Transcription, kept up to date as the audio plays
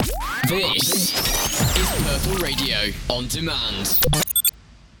This is Purple Radio on demand.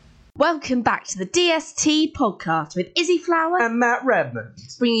 Welcome back to the DST podcast with Izzy Flower and Matt Redmond,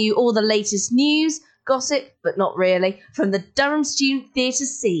 bringing you all the latest news, gossip, but not really, from the Durham student theatre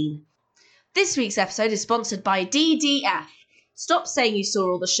scene. This week's episode is sponsored by DDF. Stop saying you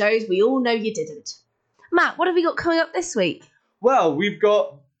saw all the shows, we all know you didn't. Matt, what have we got coming up this week? Well, we've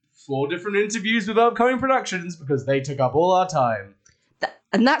got 4 different interviews with upcoming productions because they took up all our time.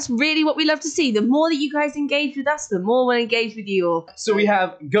 And that's really what we love to see. The more that you guys engage with us, the more we'll engage with you all. So we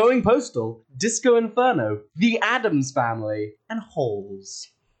have Going Postal, Disco Inferno, The Addams Family, and Halls.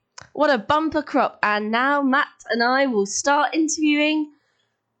 What a bumper crop. And now Matt and I will start interviewing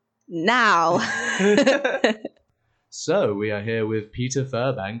now. So we are here with Peter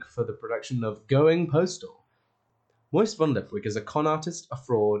Furbank for the production of Going Postal. Moist von Lipwig is a con artist, a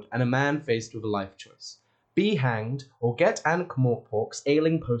fraud, and a man faced with a life choice. Be hanged, or get Ankh-Morpork's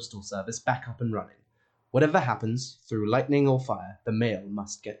ailing postal service back up and running. Whatever happens, through lightning or fire, the mail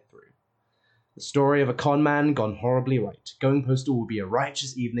must get through. The story of a con man gone horribly right. Going Postal will be a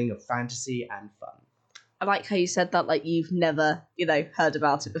righteous evening of fantasy and fun. I like how you said that like you've never, heard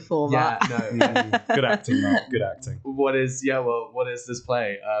about it before, Matt. Yeah, no. Good acting, Matt. Good acting. What is this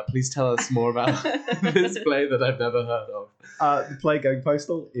play? Please tell us more about this play that I've never heard of. The play Going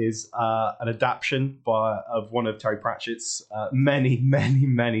Postal is an adaptation of one of Terry Pratchett's many, many,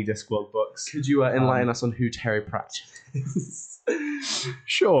 many Discworld books. Could you enlighten us on who Terry Pratchett is?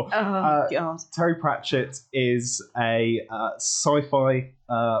 Sure. Oh, God. Terry Pratchett is a sci-fi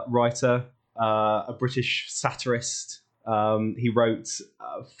writer, a British satirist. He wrote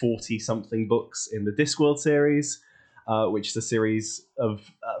 40-something books in the Discworld series, which is a series of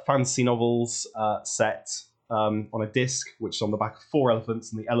fantasy novels set on a disc, which is on the back of 4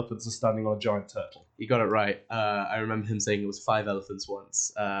 elephants, and the elephants are standing on a giant turtle. You got it right. I remember him saying it was 5 elephants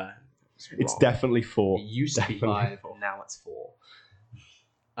once. It's definitely 4. It used to be 5, now it's 4.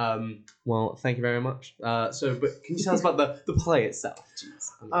 Well, thank you very much. But can you tell us about the play itself?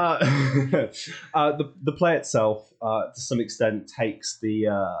 Jeez. The play itself, to some extent, takes the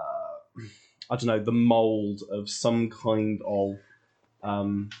the mold of some kind of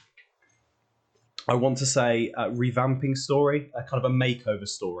I want to say revamping story, a kind of a makeover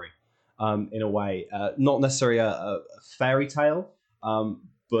story, in a way. Not necessarily a fairy tale,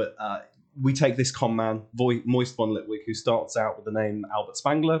 but we take this con man, Moist von Lipwig, who starts out with the name Albert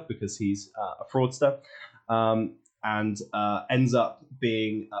Spangler because he's a fraudster, and ends up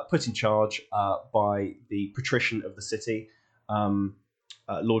being put in charge by the patrician of the city,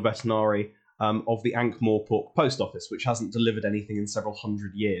 Lord Vetinari, of the Ankh-Morpork post office, which hasn't delivered anything in several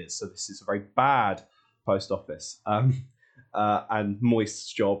hundred years. So this is a very bad post office. And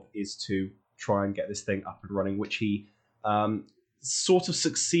Moist's job is to try and get this thing up and running, which he sort of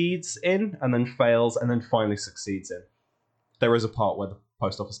succeeds in, and then fails, and then finally succeeds in. There is a part where the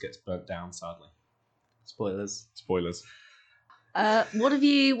post office gets burnt down, sadly. Spoilers. What have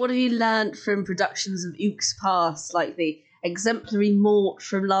you learnt from productions of Ooks past, like the exemplary Mort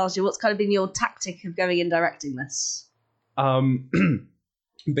from last year? What's kind of been your tactic of going and directing this?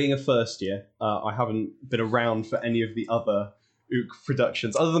 Being a first year, I haven't been around for any of the other Ook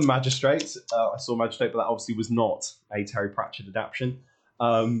productions, other than Magistrate. I saw Magistrate, but that obviously was not a Terry Pratchett adaptation.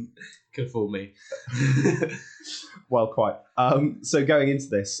 Could fool me. Well, quite. So going into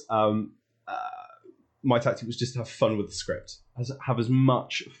this, my tactic was just to have fun with the script. Have as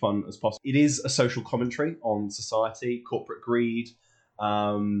much fun as possible. It is a social commentary on society, corporate greed,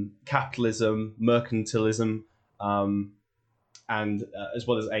 capitalism, mercantilism, and as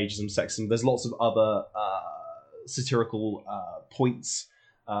well as ageism, sexism. There's lots of other satirical points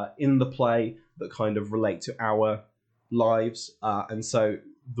in the play that kind of relate to our lives, and so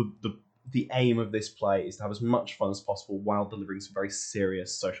the aim of this play is to have as much fun as possible while delivering some very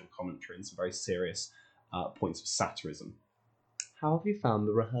serious social commentary and some very serious points of satirism. How have you found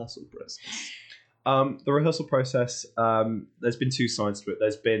the rehearsal process? The rehearsal process, there's been 2 sides to it.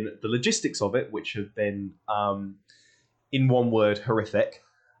 There's been the logistics of it, which have been, in one word, horrific.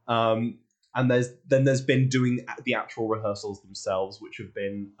 And there's been doing the actual rehearsals themselves, which have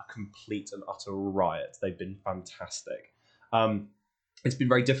been a complete and utter riot. They've been fantastic. It's been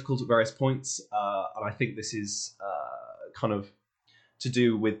very difficult at various points, and I think this is kind of to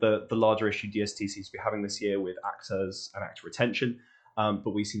do with the larger issue DST seems to be having this year with actors and actor retention.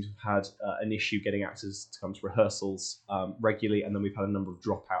 But we seem to have had an issue getting actors to come to rehearsals regularly, and then we've had a number of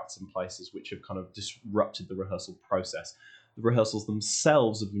dropouts in places which have kind of disrupted the rehearsal process. The rehearsals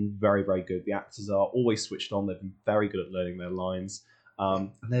themselves have been very, very good. The actors are always switched on. They've been very good at learning their lines,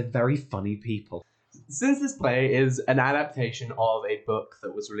 and they're very funny people. Since this play is an adaptation of a book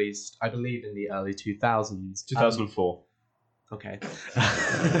that was released, I believe, in the early 2000s. 2004. Okay. Do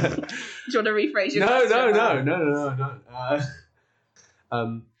you want to rephrase your No.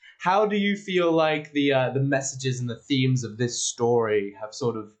 question? How do you feel like the messages and the themes of this story have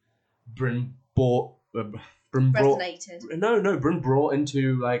sort of been brought Resonated. been brought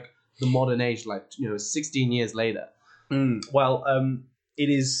into like the modern age, like 16 years later? Well, it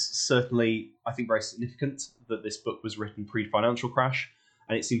is certainly, I think, very significant that this book was written pre-financial crash,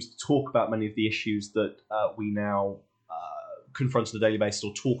 and it seems to talk about many of the issues that we now confront on a daily basis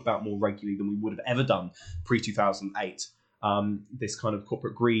or talk about more regularly than we would have ever done pre-2008. This kind of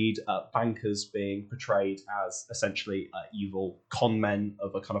corporate greed, bankers being portrayed as essentially evil con men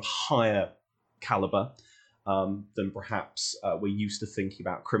of a kind of higher caliber than perhaps we're used to thinking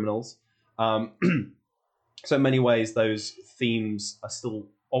about criminals. So in many ways, those themes are still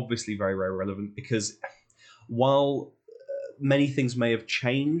obviously very, very relevant, because while many things may have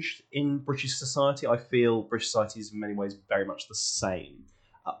changed in British society, I feel British society is in many ways very much the same.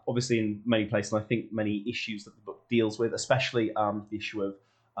 Obviously, in many places, and I think many issues that the book deals with, especially the issue of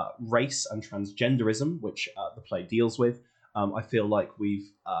race and transgenderism, which the play deals with, I feel like we've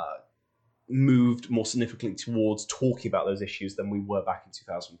moved more significantly towards talking about those issues than we were back in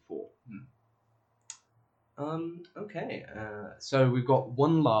 2004. Okay. So we've got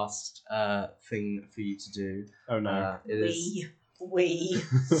one last thing for you to do. Oh no.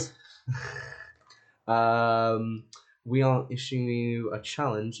 We are issuing you a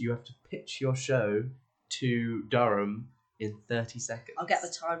challenge. You have to pitch your show to Durham in 30 seconds. I'll get the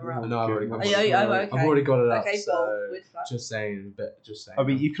timer up. No, I've already got it. Okay. I've already got it up. Okay, So bold with that. just saying. I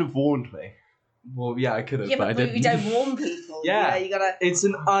mean, you could have warned me. Well, yeah, I could have, Yeah, but I but didn't. we don't warn people. Yeah. You gotta. It's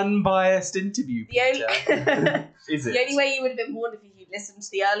an unbiased interview, The only, Peter. Is it? the only way you would have been warned if you'd listened to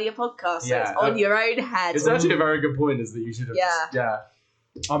the earlier podcast. So Yeah, it's on your own head. It's actually a very good point, is that you should have Yeah.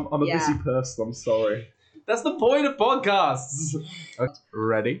 just, I'm a Yeah. busy person. I'm sorry. That's the point of podcasts. Okay.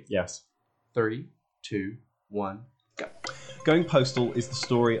 Ready? Yes. 3, 2, 1. Going Postal is the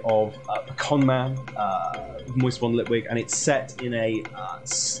story of a con man, Moist von Lipwig, and it's set in a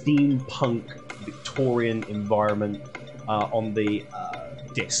steampunk Victorian environment on the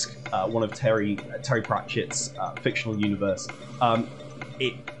Disc, one of Terry Pratchett's fictional universe.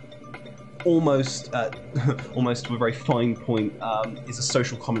 It almost to a very fine point is a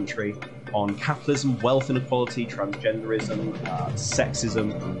social commentary on capitalism, wealth inequality, transgenderism,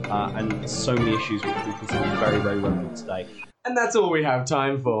 sexism, and so many issues which we consider very, very relevant today. And that's all we have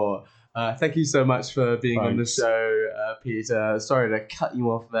time for. Thank you so much for being on the Thanks. show, Peter. Sorry to cut you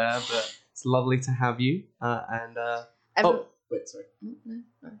off there, but it's lovely to have you. Wait, sorry.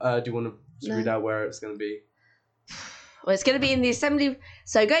 Do you want to read out where it's going to be? Well, it's going to be in the Assembly.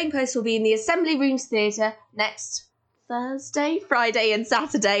 So Going Post will be in the Assembly Rooms Theatre next Thursday, Friday, and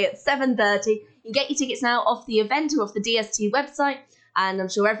Saturday at 7:30. You can get your tickets now off the event or off the DST website, and I'm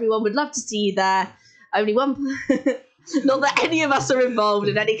sure everyone would love to see you there. Only one. Not that any of us are involved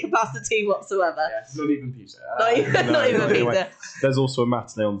in any capacity whatsoever. Yeah, not even Peter. Not even anyway. Peter. There's also a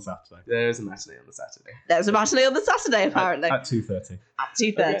matinee on the Saturday. There is a matinee on the Saturday. There's a matinee on the Saturday, apparently. At 2:30. At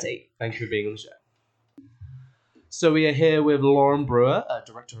 2:30. Okay. Thank you for being on the show. So we are here with Lauren Brewer,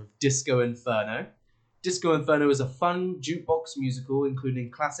 director of Disco Inferno. Disco Inferno is a fun jukebox musical including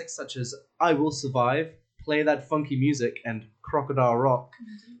classics such as I Will Survive, Play That Funky Music, and Crocodile Rock.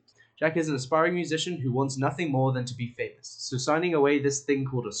 Jack is an aspiring musician who wants nothing more than to be famous, so signing away this thing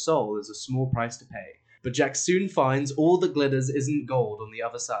called a soul is a small price to pay. But Jack soon finds all that glitters isn't gold on the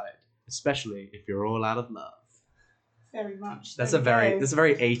other side, especially if you're all out of love. Very much. That's There a we very go. that's a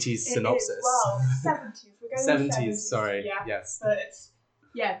very 80s It is, synopsis. well, 70s. We're going with 70s, sorry. Yeah. Yes. But it's,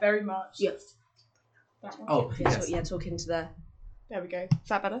 very much. Yeah. That one. Oh, yes. Yeah, talking to the... There we go. Is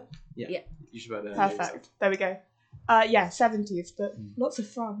that better? You should better Perfect. There we go. 70s, but lots of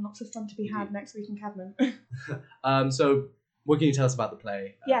fun to be had next week in Cadman. So what can you tell us about the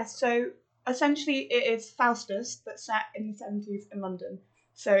play? So essentially it is Faustus, but set in the 70s in London.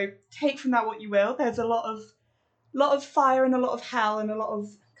 So take from that what you will. There's a lot of fire and a lot of hell and a lot of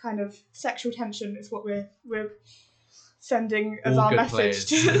kind of sexual tension is what we're sending as All our good message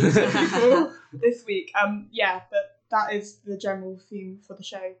plays. to people this week. But that is the general theme for the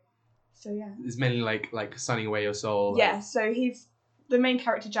show. So yeah. It's mainly like signing away your soul. Yeah, so he's the main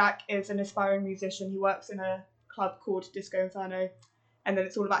character. Jack is an aspiring musician. He works in a club called Disco Inferno, and then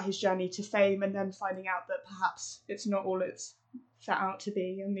it's all about his journey to fame, and then finding out that perhaps it's not all it's set out to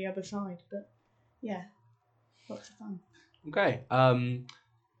be on the other side. But yeah, lots of fun. Okay.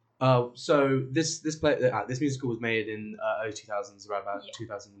 So this play, this musical was made in early 2000s, around about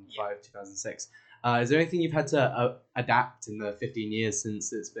 2005, 2006. Is there anything you've had to adapt in the 15 years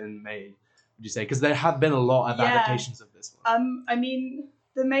since it's been made, would you say? Because there have been a lot of Yeah. adaptations of this one. I mean,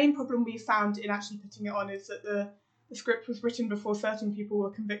 the main problem we found in actually putting it on is that the script was written before certain people were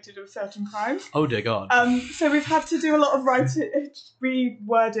convicted of certain crimes. Oh dear God. So we've had to do a lot of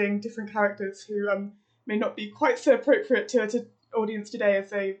rewording different characters who may not be quite so appropriate to an audience today as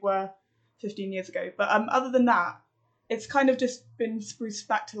they were 15 years ago. But other than that, it's kind of just been spruced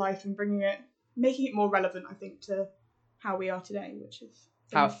back to life and making it more relevant, I think, to how we are today, which is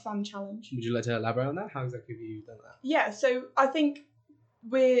a fun challenge. Would you like to elaborate on that? How exactly have you done that? Yeah, so I think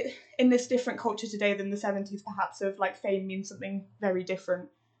we're in this different culture today than the 70s, perhaps, of like fame means something very different.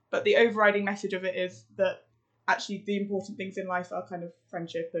 But the overriding message of it is that actually the important things in life are kind of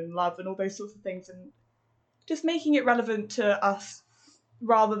friendship and love and all those sorts of things, and just making it relevant to us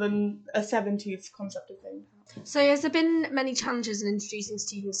rather than a 70s concept of fame. So has there been many challenges in introducing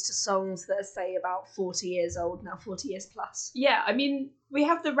students to songs that are, say, about 40 years old now, 40 years plus? Yeah, I mean, we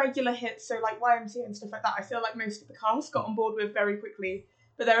have the regular hits, so like YMCA and stuff like that, I feel like most of the cast got on board with very quickly,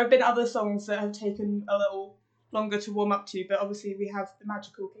 but there have been other songs that have taken a little longer to warm up to, but obviously we have the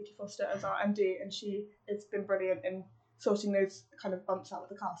magical Katie Foster as our MD, and she has been brilliant in sorting those kind of bumps out with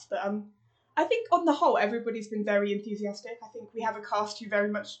the cast. But I think on the whole, everybody's been very enthusiastic. I think we have a cast who very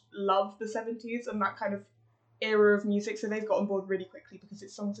much love the 70s and that kind of era of music, so they've got on board really quickly because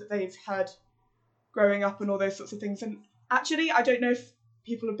it's songs that they've heard growing up and all those sorts of things. And actually, I don't know if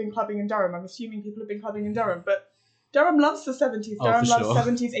people have been clubbing in Durham. I'm assuming people have been clubbing in Durham, but Durham loves the 70s. Oh, Durham for loves sure.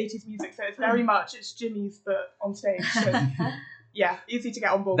 70s, 80s music, so it's very much, it's Jimmy's but on stage. So yeah, easy to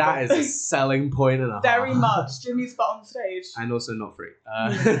get on board That with. is a selling point and a half. Very much Jimmy's but on stage. And also not free.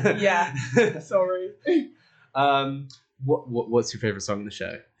 Yeah. Sorry. What's your favourite song in the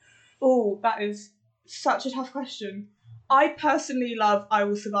show? Oh, that is such a tough question. I personally love I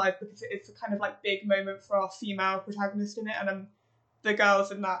Will Survive because it's a kind of like big moment for our female protagonist in it, and the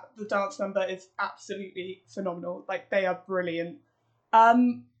girls in that, the dance number is absolutely phenomenal. Like, they are brilliant.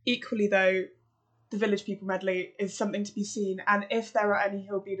 Equally though, the Village People medley is something to be seen, and if there are any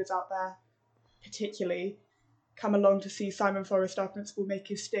hill beaters out there, particularly, come along to see Simon Forrest, our principal, make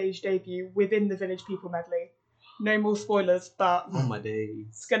his stage debut within the Village People medley. No more spoilers, but Oh my days.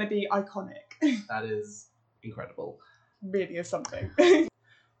 it's going to be iconic. That is incredible. Really is something.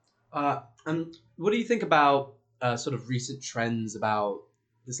 And what do you think about sort of recent trends about,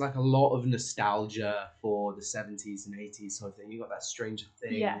 there's like a lot of nostalgia for the 70s and 80s sort of thing. You've got that Stranger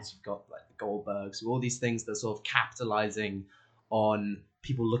Things, Yeah. you've got like the Goldbergs, all these things that are sort of capitalizing on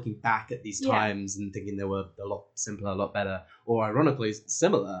people looking back at these Yeah. times and thinking they were a lot simpler, a lot better, or ironically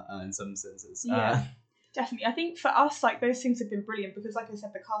similar in some senses. Yeah. Definitely. I think for us, like, those things have been brilliant because, like I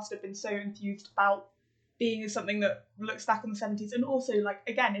said, the cast have been so enthused about being something that looks back on the 70s. And also, like,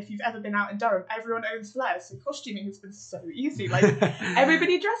 again, if you've ever been out in Durham, everyone owns flares, so costuming has been so easy. Like,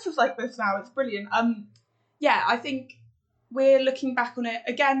 everybody dresses like this now. It's brilliant. Yeah, I think we're looking back on it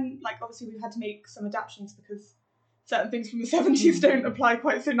again. Like, obviously, we've had to make some adaptations because certain things from the 70s don't apply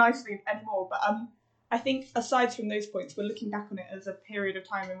quite so nicely anymore. But I think aside from those points, we're looking back on it as a period of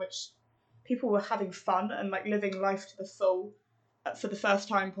time in which people were having fun and like living life to the full for the first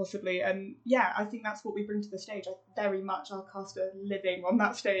time possibly. And yeah, I think that's what we bring to the stage. Very much our cast are living on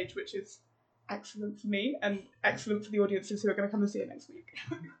that stage, which is excellent for me and excellent for the audiences who are going to come and see it next week.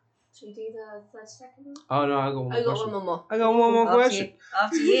 Should we do the 30-second? Oh no, I got one more I got question. one more. I got one more After question. you.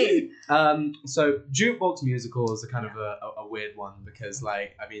 After you. So jukebox musicals are kind of a weird one because,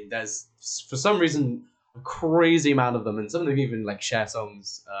 like, I mean, there's for some reason a crazy amount of them, and some of them even like share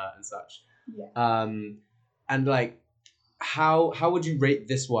songs and such. Yeah. And like, how would you rate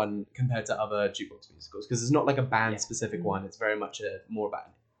this one compared to other jukebox musicals? Because it's not like a band specific one; it's very much more about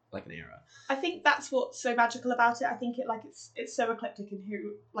like an era. I think that's what's so magical about it. I think it's so eclectic in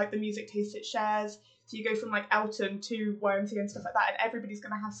who, like, the music taste it shares. So you go from like Elton to YMCA and stuff like that, and everybody's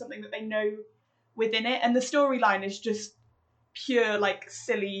going to have something that they know within it. And the storyline is just pure like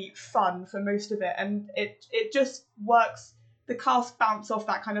silly fun for most of it, and it just works. The cast bounce off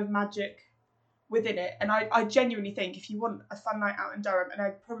that kind of magic within it, and I genuinely think if you want a fun night out in Durham, and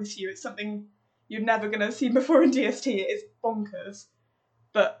I promise you it's something you're never going to see before in DST, it is bonkers.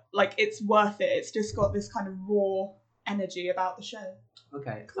 But like, it's worth it. It's just got this kind of raw energy about the show.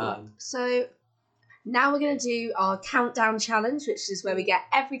 Okay. Cool. So now we're going to do our countdown challenge, which is where we get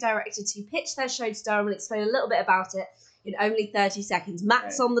every director to pitch their show to Durham and explain a little bit about it in only 30 seconds.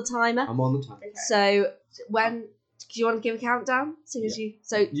 Matt's Okay. on the timer. I'm on the time. Okay. So when do you want to give a countdown? So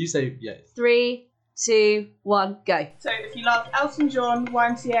You say yeah. 3, 2, 1, go. So if you love Elton John,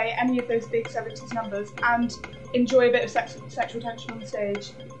 YMCA, any of those big 70s numbers, and enjoy a bit of sexual tension on the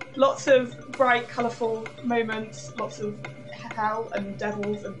stage, Lots of bright, colourful moments, lots of hell and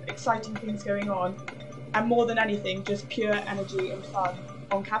devils and exciting things going on, and more than anything, just pure energy and fun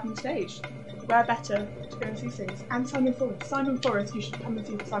on Cadman stage. Where better to go and see things? And Simon Forrest. Simon Forrest, you should come and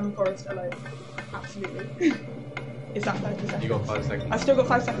see Simon Forrest alone. Absolutely. Is that fair to say? You got 5 seconds. I've still got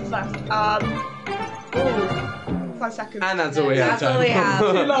 5 seconds left. 5 seconds. And that's all we have That's all time we for. have.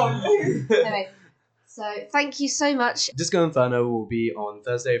 Too long. Anyway, so thank you so much. Disco Inferno will be on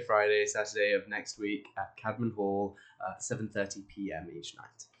Thursday, Friday, Saturday of next week at Cadman Hall, 7:30 p.m. each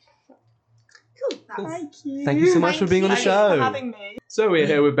night. Cool. Thank you. Thank you so much for being on the Thank you show. for having me. So we're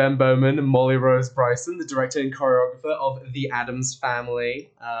here with Ben Bowman and Molly Rose Bryson, the director and choreographer of The Addams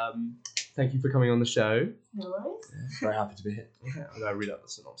Family. Thank you for coming on the show. No worries. Very happy to be here. I'll read out the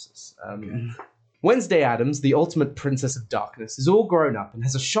synopsis. Wednesday Addams, the ultimate princess of darkness, is all grown up and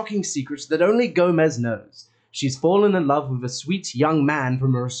has a shocking secret that only Gomez knows. She's fallen in love with a sweet young man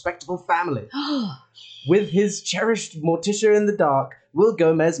from a respectable family. With his cherished Morticia in the dark, will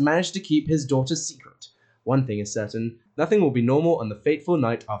Gomez manage to keep his daughter's secret? One thing is certain, nothing will be normal on the fateful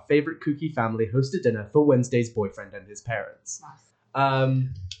night our favorite kooky family host a dinner for Wednesday's boyfriend and his parents.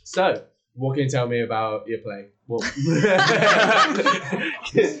 So, what can you tell me about your play? What can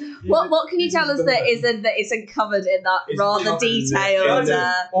you tell us that isn't covered in that rather detailed?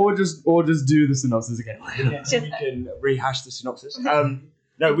 Or just do the synopsis again. We can rehash the synopsis.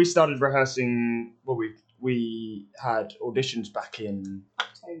 No, we started rehearsing. Well, we had auditions back in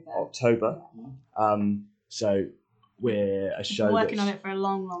October. So we're a show. Been working on it for a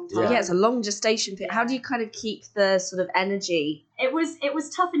long time. Yeah, it's a long gestation period. How do you kind of keep the sort of energy? It was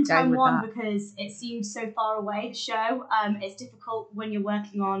tough in Going time with one that. because it seemed so far away, the show. It's difficult when you're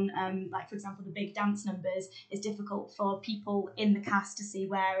working on, like, for example, the big dance numbers. It's difficult for people in the cast to see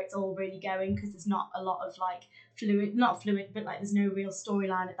where it's all really going because there's not a lot of, like, not fluid, but, like, there's no real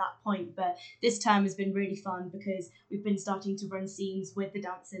storyline at that point. But this term has been really fun because we've been starting to run scenes with the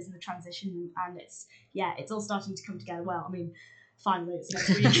dancers and the transition, and it's all starting to come together well. I mean, finally, it's next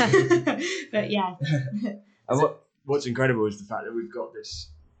week. But, yeah. And what's incredible is the fact that we've got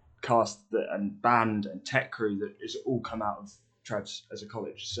this cast and band and tech crew that is all come out of Trevs as a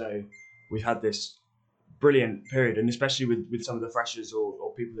college. So we've had this brilliant period, and especially with some of the freshers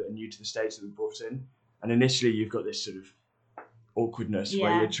or people that are new to the stage that we've brought in. And initially you've got this sort of awkwardness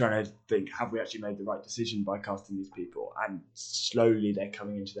where you're trying to think, have we actually made the right decision by casting these people? And slowly they're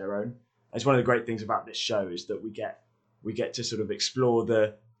coming into their own. And it's one of the great things about this show is that we get to sort of explore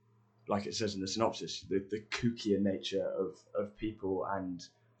the, like it says in the synopsis, the kookier nature of people and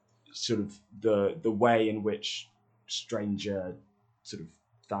sort of the way in which stranger sort of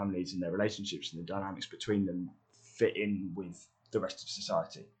families and their relationships and the dynamics between them fit in with the rest of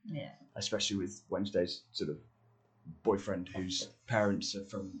society. Yeah. Especially with Wednesday's sort of boyfriend whose parents are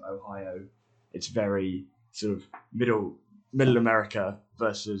from Ohio. It's very sort of middle America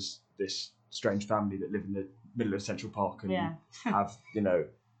versus this strange family that live in the middle of Central Park and have,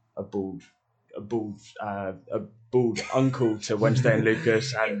 a bald uncle to Wednesday and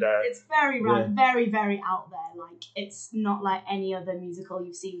Lucas, and it's very random, very, very out there. Like, it's not like any other musical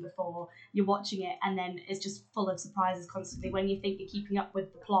you've seen before. You're watching it and then it's just full of surprises constantly. When you think you're keeping up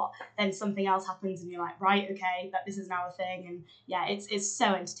with the plot, then something else happens and you're like, right, okay, that this is now a thing. And yeah, it's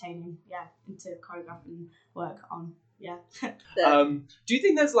so entertaining, and to choreograph and work on. Yeah. Do you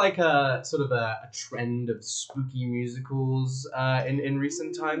think there's like a sort of a trend of spooky musicals in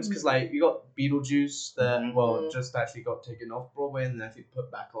recent times? Because like you got Beetlejuice that just actually got taken off Broadway and then I think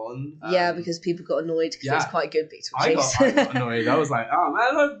put back on. Because people got annoyed because it was quite good Beetlejuice. I got annoyed. I was like, oh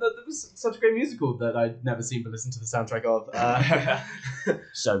man, that was such a great musical that I'd never seen but listened to the soundtrack of.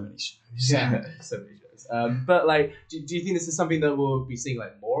 So many shows. Yeah, so many shows. But like, do you think this is something that we'll be seeing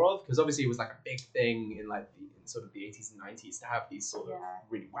like more of? Because obviously it was like a big thing in like sort of the 80s and 90s to have these sort of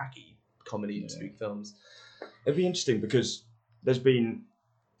really wacky comedy and spook films. It'd be interesting because there's been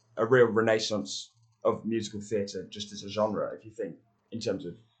a real renaissance of musical theatre just as a genre, if you think in terms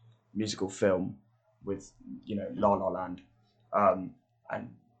of musical film with, La La Land, and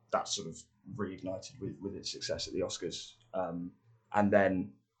that's sort of reignited with its success at the Oscars. And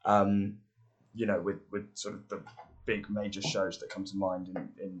then, with sort of the big major shows that come to mind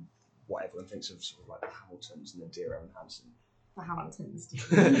in what everyone thinks of, sort of like the Hamiltons and the Dear Evan Hansen. The Hamiltons.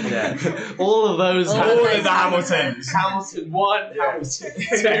 Yeah. All of those. All All of of the Hamiltons. Hamilton 1, Hamilton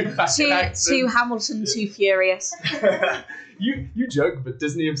 2. Too Hamilton, too furious. You joke, but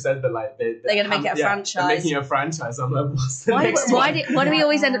Disney have said that like They're gonna make it a franchise. They're making a franchise. I'm like, what's the Why next do one? we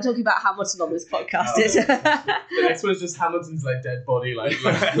always end up talking about Hamilton on this podcast? The next one is just Hamilton's like dead body, like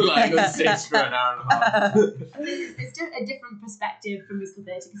lying on stage for an hour and a half. It's just a different perspective from musical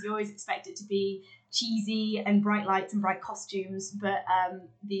theatre because you always expect it to be cheesy and bright lights and bright costumes, but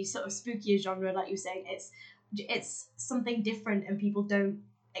the sort of spookier genre, like you were saying, it's something different and people don't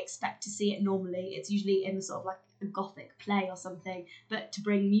expect to see it normally. It's usually in sort of like a gothic play or something, but to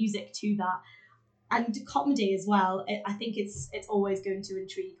bring music to that and comedy as well, I think it's always going to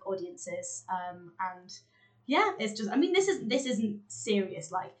intrigue audiences. And yeah, it's just, I mean, this isn't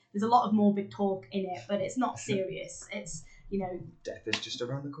serious. Like, there's a lot of morbid talk in it, but it's not serious. It's, you know, Death is just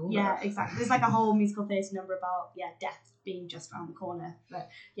around the corner. yeah, exactly. There's like a whole musical theatre number about death being just around the corner. But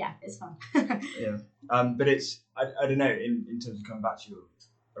yeah, it's fun. Yeah. But it's, I don't know, in terms of coming back to your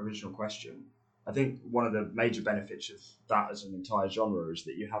original question, I think one of the major benefits of that as an entire genre is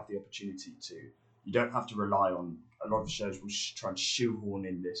that you have the opportunity to, you don't have to rely on, a lot of shows will try and shoehorn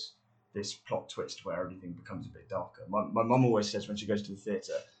in this plot twist where everything becomes a bit darker. My mum always says when she goes to the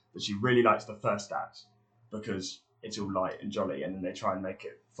theatre that she really likes the first act because it's all light and jolly, and then they try and make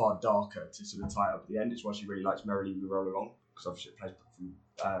it far darker to sort of tie it up at the end. It's why she really likes Merrily We Roll Along, because obviously it plays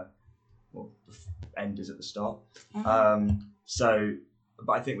from, the end is at the start. So,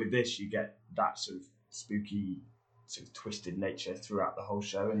 but I think with this you get that sort of spooky, sort of twisted nature throughout the whole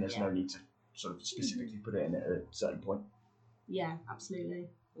show, and there's no need to sort of specifically put it in at a certain point. Yeah, absolutely.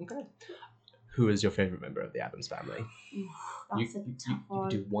 Okay. Who is your favourite member of the Addams Family? That's a tough You one.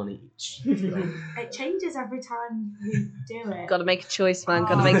 do one each. It changes every time we do it. Gotta make a choice, man.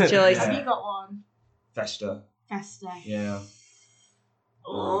 Gotta make a choice. Have you got one? Festa. Festa. Yeah.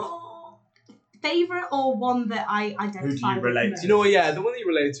 Oh. Favourite or one that I identify Who do you with relate most? You know what? Yeah, the one that you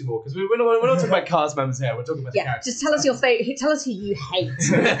relate to more, because we're not talking about cast members here. We're talking about the Yeah, characters. just tell us your favourite. Tell us who you hate.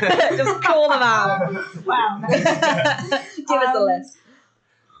 Just call them out. Wow. Give us a list.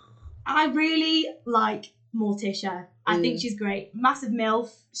 I really like Morticia. I think she's great. Massive MILF.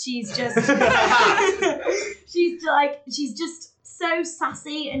 She's just she's just so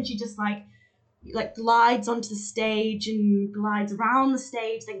sassy, and she just like glides onto the stage and glides around the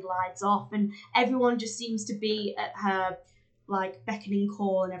stage, then glides off, and everyone just seems to be at her like beckoning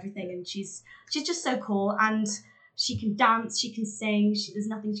call and everything, and she's just so cool, and she can dance, she can sing, there's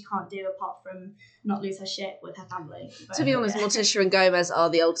nothing she can't do apart from not lose her shit with her family. But, To be honest, Morticia and Gomez are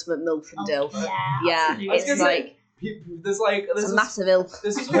the ultimate MILF and DILF. Yeah, Yeah, absolutely. I was it's gonna like say, there's a massive ILF.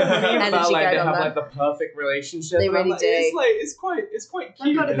 This is what I mean about Energy like they going on have there. like the perfect relationship. They and I'm really like, do. It's quite I've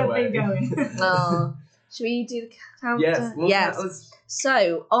cute got a in a good way. thing going. Oh, should we do the countdown? Yes. well, Yes. that was-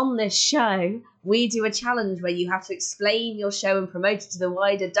 So, on this show, we do a challenge where you have to explain your show and promote it to the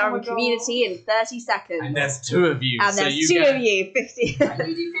wider Durham God. community in 30 seconds. And there's two of you. And so there's you two get, of you, 50. You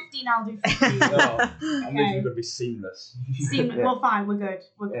do 15, I'll do 15. Oh, and Okay. this is going to be seamless. Well, fine, we're good.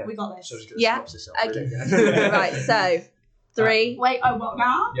 Yeah. We got this. So I'm just going to Yeah, synopsis up okay. really again. Right, so, 3. Wait, oh, what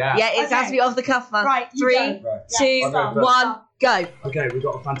now? Yeah. Yeah, it has to be off the cuff, man. Right, you 3, go. Right. Yeah, 2, I'll go 1, go. Okay, we've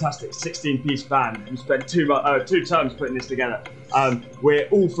got a fantastic 16-piece band who spent 2 terms putting this together. We're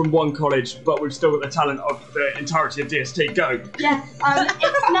all from one college, but we've still got the talent of the entirety of DST. Go! Yeah,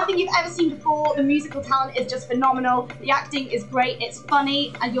 it's nothing you've ever seen before. The musical talent is just phenomenal. The acting is great. It's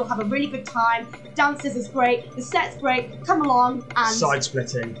funny, and you'll have a really good time. Dances is great. The set's great. Come along and Side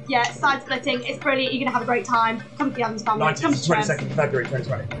splitting. yeah, side splitting. It's brilliant. You're gonna have a great time. Come to the Addams Family. 19th Come to to Trev's. 22nd February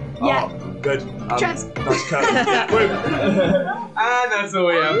 2020. Yeah. Oh, good. Trev's. Nice cut. Woo. And that's all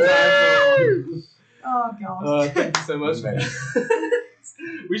we have time for. Oh god. Thank you so much.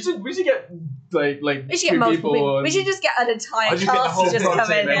 we should get like We should two get multiple people. on- We should just get an entire I'll just get the cast whole to just plot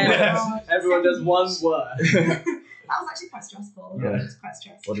come in. team, Yeah. Oh, Everyone does one word. That was actually quite stressful. Yeah. It was quite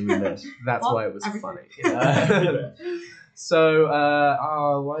stressful. What did we miss? That's What? why it was Everything. funny. So,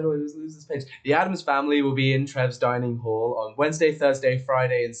 why do I just lose this page? The Addams Family will be in Trev's Dining Hall on Wednesday, Thursday,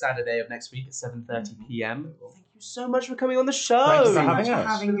 Friday, and Saturday of next week at 7:30 p.m. Well, thank you so much for coming on the show. Thank you for So having much for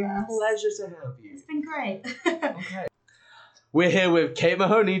us. having us. Pleasure to have you. It's been great. Okay. We're here with Kate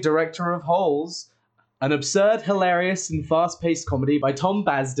Mahoney, director of Holes, an absurd, hilarious, and fast-paced comedy by Tom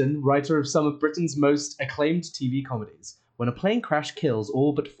Basden, writer of some of Britain's most acclaimed TV comedies. When a plane crash kills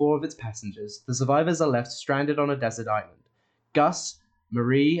all but 4 of its passengers, the survivors are left stranded on a desert island. Gus,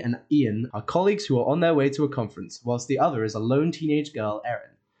 Marie, and Ian are colleagues who are on their way to a conference, whilst the other is a lone teenage girl,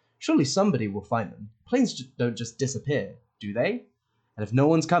 Erin. Surely somebody will find them. Planes don't just disappear, do they? And if no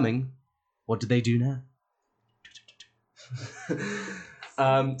one's coming, what do they do now?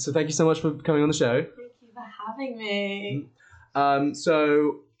 So thank you so much for coming on the show. Thank you for having me.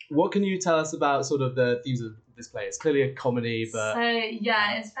 So what can you tell us about sort of the themes of this play? It's clearly a comedy, but So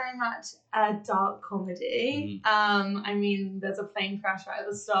yeah, it's very much a dark comedy. I mean, there's a plane crash right at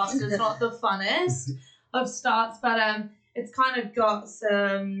the start, so it's not the funnest of starts, but it's kind of got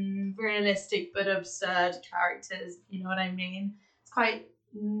some realistic but absurd characters, if you know what I mean. It's quite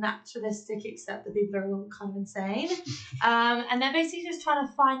naturalistic, except the people are all kind of insane. And they're basically just trying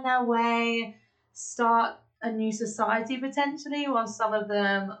to find their way, start a new society potentially, while some of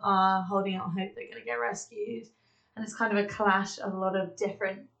them are holding out hope they're going to get rescued. And it's kind of a clash of a lot of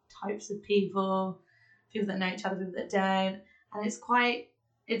different types of people that know each other, people that don't. And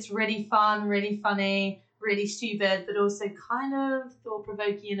it's really fun, really funny, really stupid, but also kind of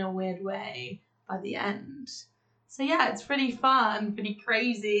thought-provoking in a weird way by the end. So yeah, it's pretty fun, pretty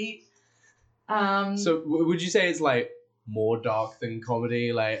crazy. So would you say it's like more dark than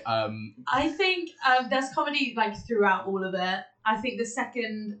comedy? Like I think there's comedy like throughout all of it. I think the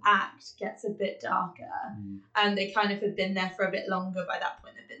second act gets a bit darker, and they kind of have been there for a bit longer. By that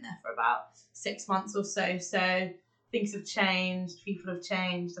point, they've been there for about 6 months or so. So things have changed, people have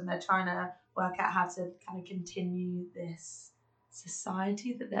changed, and they're trying to work out how to kind of continue this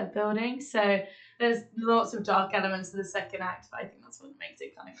society that they're building. So there's lots of dark elements to the second act, but I think that's what makes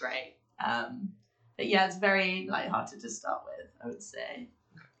it kind of great. But yeah, it's very lighthearted to start with, I would say.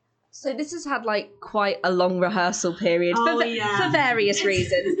 So this has had like quite a long rehearsal period for various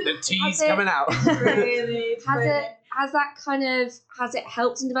reasons. the tea's coming out. Really, Has it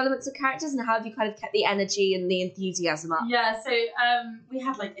helped in developments of characters, and how have you kind of kept the energy and the enthusiasm up? Yeah, so we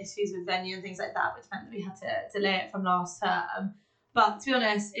had like issues with venue and things like that, which meant that we had to delay it from last term. But to be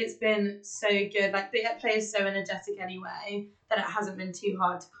honest, it's been so good. Like the play is so energetic anyway that it hasn't been too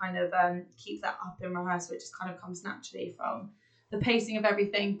hard to kind of keep that up in rehearsal. It just kind of comes naturally from the pacing of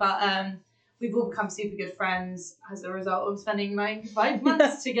everything. But we've all become super good friends as a result of spending like 5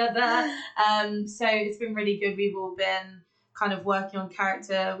 months together. So it's been really good. We've all been kind of working on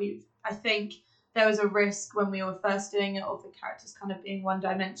character. I think there was a risk when we were first doing it of the characters kind of being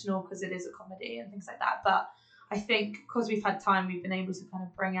one-dimensional because it is a comedy and things like that. But I think because we've had time, we've been able to kind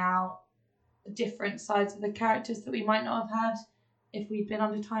of bring out different sides of the characters that we might not have had if we'd been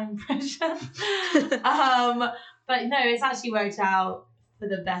under time pressure. But no, it's actually worked out for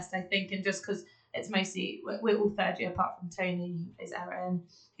the best, I think, and just because it's mostly, we're all third year apart from Tony, who plays Erin.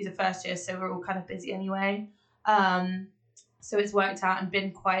 He's a first year, so we're all kind of busy anyway. So it's worked out and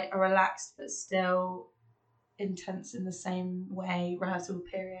been quite a relaxed but still intense in the same way rehearsal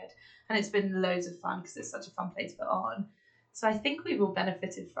period. And it's been loads of fun because it's such a fun play to put on. So I think we've all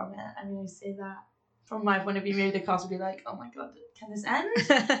benefited from it. I mean, I say that from my point of view, maybe the cast would be like, oh my God, can this end?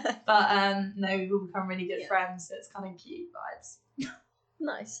 But no, we've all become really good friends, so it's kind of cute vibes.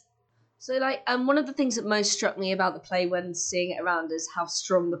 Nice. So like one of the things that most struck me about the play when seeing it around is how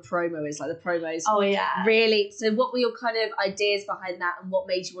strong the promo is. Like the promos really, so what were your kind of ideas behind that, and what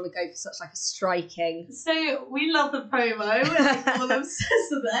made you want to go for such like a striking? So we love the promo, we're like all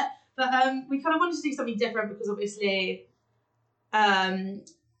obsessed with it, but we kind of wanted to do something different because obviously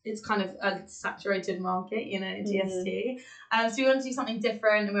it's kind of a saturated market, you know, GST. So we wanted to do something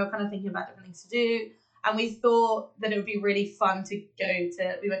different, and we were kind of thinking about different things to do. And we thought that it would be really fun to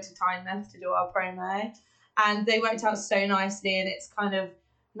we went to Time Left to do our promo, and they worked out so nicely, and it's kind of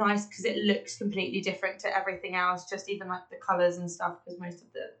nice because it looks completely different to everything else, just even like the colours and stuff, because most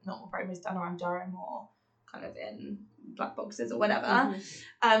of the normal promos done around Durham or kind of in black boxes or whatever.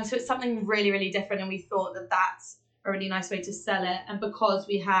 So it's something really, really different, and we thought that that's a really nice way to sell it. And because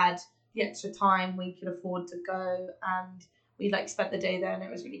we had the extra time, we could afford to go, and we like spent the day there, and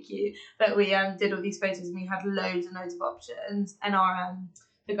it was really cute. But we did all these photos, and we had loads and loads of options. And our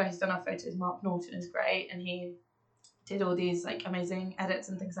the guy who's done our photos, Mark Norton, is great, and he did all these like amazing edits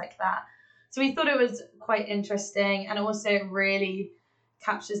and things like that. So we thought it was quite interesting, and also really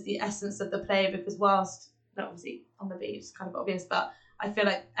captures the essence of the play, because whilst obviously on the beach it's kind of obvious, but I feel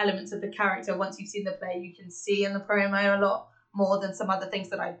like elements of the character, once you've seen the play, you can see in the promo a lot more than some other things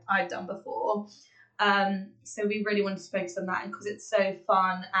that I've done before. So we really wanted to focus on that, and because it's so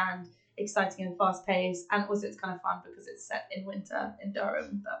fun and exciting and fast paced, and also it's kind of fun because it's set in winter in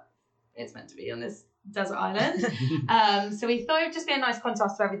Durham, but it's meant to be on this desert island. So we thought it would just be a nice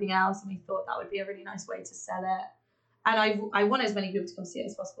contrast to everything else, and we thought that would be a really nice way to sell it. And I want as many people to come see it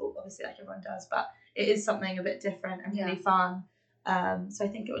as possible, obviously, like everyone does, but it is something a bit different and really fun. So I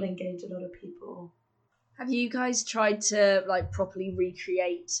think it will engage a lot of people. Have you guys tried to like properly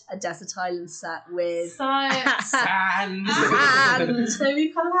recreate a desert island set with Sand. So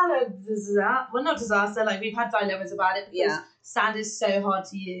we've kind of had a disaster. Well, not disaster. Like we've had dilemmas about it because sand is so hard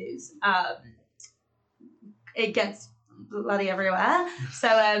to use. It gets bloody everywhere.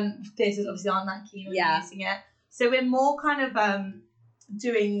 So theatres obviously aren't that keen on using it. So we're more kind of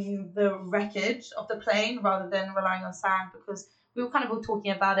doing the wreckage of the plane rather than relying on sand, because we were kind of all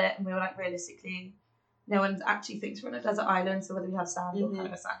talking about it and we were like, realistically, no one actually thinks we're on a desert island, so whether we have sand or kind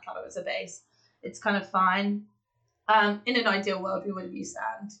of a sand color as a base, it's kind of fine. In an ideal world, we would have used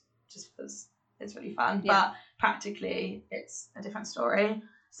sand just because it's really fun, but practically it's a different story.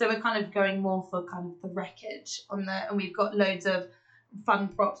 So we're kind of going more for kind of the wreckage on the, and we've got loads of fun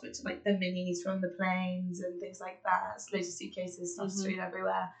props, which are like the minis from the planes and things like that. It's loads of suitcases, stuff strewn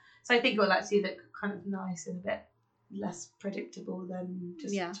everywhere. So I think it will actually look kind of nice and a bit less predictable than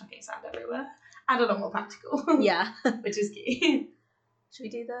just chucking sand everywhere, and a lot more practical. Which is key. Should we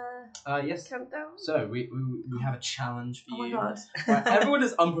do the yes. countdown? So we have a challenge for you. Oh my god. Right, everyone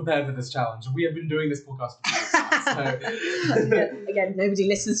is unprepared for this challenge. We have been doing this podcast for 2 months, so Again, nobody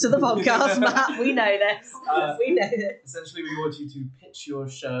listens to the podcast, Matt. We know this. We know this. Essentially, we want you to pitch your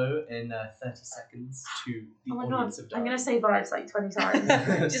show in 30 seconds to the audience of I'm going to say vibes like 20 times.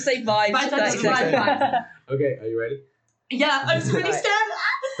 Just say vibes. Vibes, for 30 vibes, seconds. vibes. Okay, are you ready? Yeah, I'm just really scared.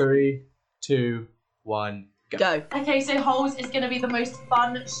 3, 2, 1, Go. Okay, so Holes is going to be the most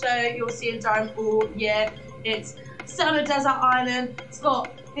fun show you'll see in Durham all year. It's set on a desert island. It's got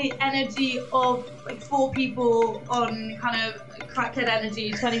the energy of like 4 people on kind of crackhead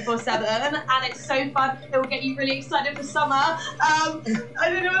energy 24/7, and it's so fun. It will get you really excited for summer. I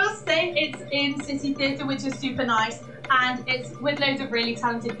don't know what else to say. It's in City Theatre, which is super nice, and it's with loads of really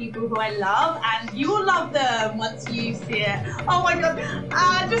talented people who I love, and you will love them once you see it. Oh my god,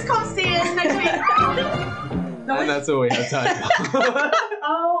 just come see it next week. And that's all we have time for.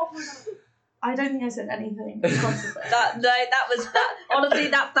 Oh my god. I don't think I said anything. Honestly,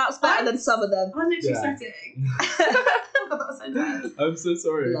 that's better than some of them. I'm literally sweating. Oh god, that was so nice. I'm so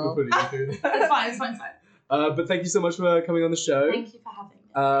sorry for putting you through that. It's fine, it's fine. But thank you so much for coming on the show. Thank you for having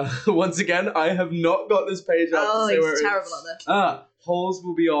me. Once again, I have not got this page up. Oh, to say where it's it terrible is. at this. Holes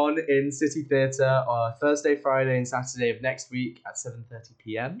will be on in City Theatre Thursday, Friday, and Saturday of next week at 7:30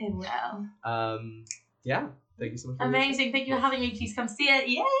 p.m. In well. Yeah. Thank you so much. Amazing. Thank you for having me. Please come see it.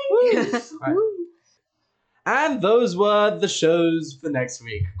 Yay! Right. And those were the shows for next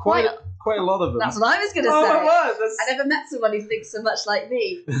week. Quite a lot of them. That's what I was going to say. Oh my word! I never met someone who thinks so much like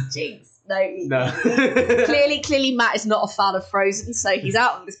me. Jinx. No. Clearly, Matt is not a fan of Frozen, so he's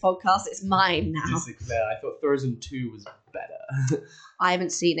out of this podcast. It's mine now. Just declare, I thought Frozen 2 was better. I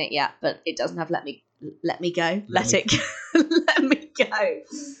haven't seen it yet, but it doesn't have let me go. Let me go.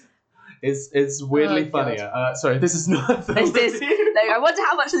 It's weirdly funnier. Sorry, this is not. No, I wonder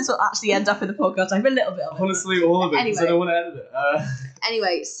how much of this will actually end up in the podcast. I have a little bit of it. Honestly, all of it. Because I don't want to edit it.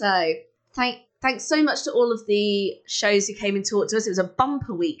 Anyway, so thanks so much to all of the shows who came and talked to us. It was a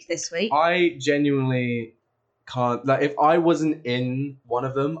bumper week this week. I genuinely can't. Like, if I wasn't in one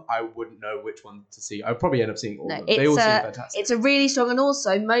of them, I wouldn't know which one to see. I'd probably end up seeing all of them. They all seem fantastic. It's a really strong, and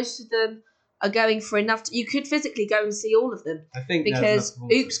also most of them are going for enough. You could physically go and see all of them. I think because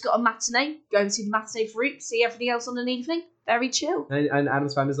Oops got a matinee. Go and see the matinee for Oops. See everything else on an evening. Very chill. And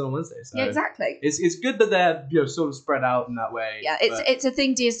Adam's Family's on Wednesday. So yeah, exactly. It's good that they're sort of spread out in that way. Yeah, it's a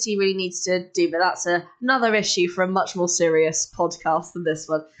thing DST really needs to do, but that's another issue for a much more serious podcast than this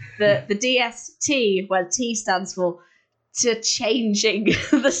one. The DST, where T stands for to changing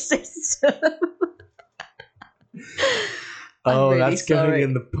the system. Oh, really that's going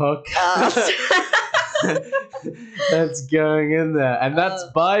in the podcast. That's going in there. And that's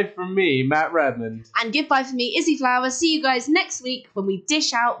bye from me, Matt Redmond. And goodbye from me, Izzy Flowers. See you guys next week when we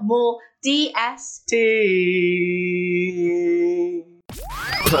dish out more DST.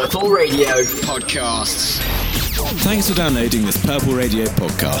 Purple Radio Podcasts. Thanks for downloading this Purple Radio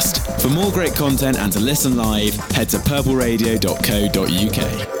podcast. For more great content and to listen live, head to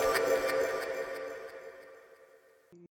purpleradio.co.uk.